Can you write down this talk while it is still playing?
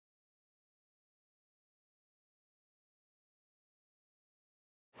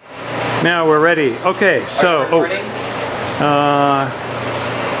Now we're ready. Okay, so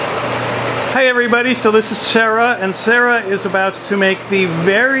hi everybody. So this is Sarah, and Sarah is about to make the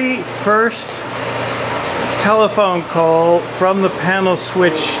very first telephone call from the panel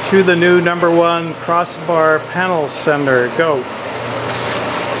switch to the new #1 crossbar panel sender. Go.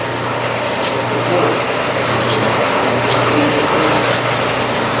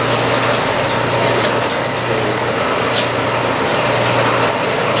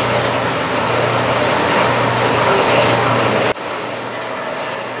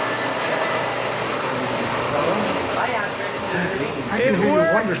 It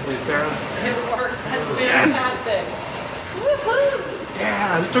worked! Wonderfully, Sarah. It worked. That's fantastic. Woohoo!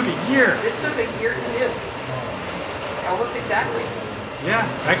 Yeah, this took a year. This took a year to do. Almost exactly. Yeah,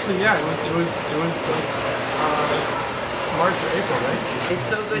 actually, yeah, it was like March or April, right? It's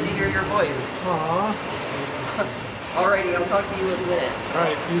so good to hear your voice. Aww. Alrighty, I'll talk to you in a minute. All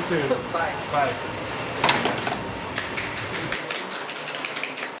right, see you soon. Bye. Bye.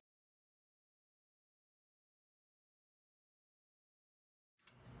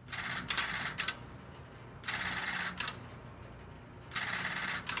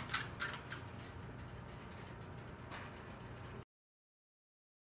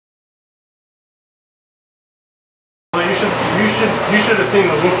 Well, you should have seen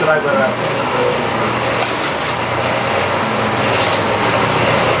the loop that I let out.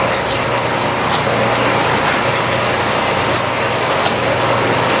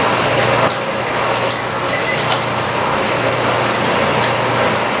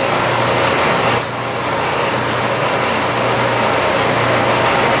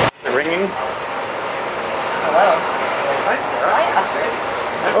 Ringing. Hello. Hi, Sarah. Hi, Astrid.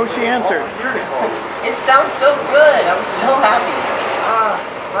 Oh, she answered. It sounds so good. I'm so happy.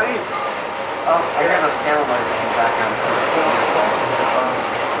 Right. Oh, I hear those panel noises in the background, so it's wonderful.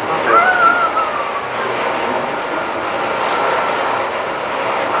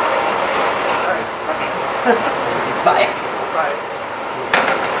 Alright, okay. Bye. Bye.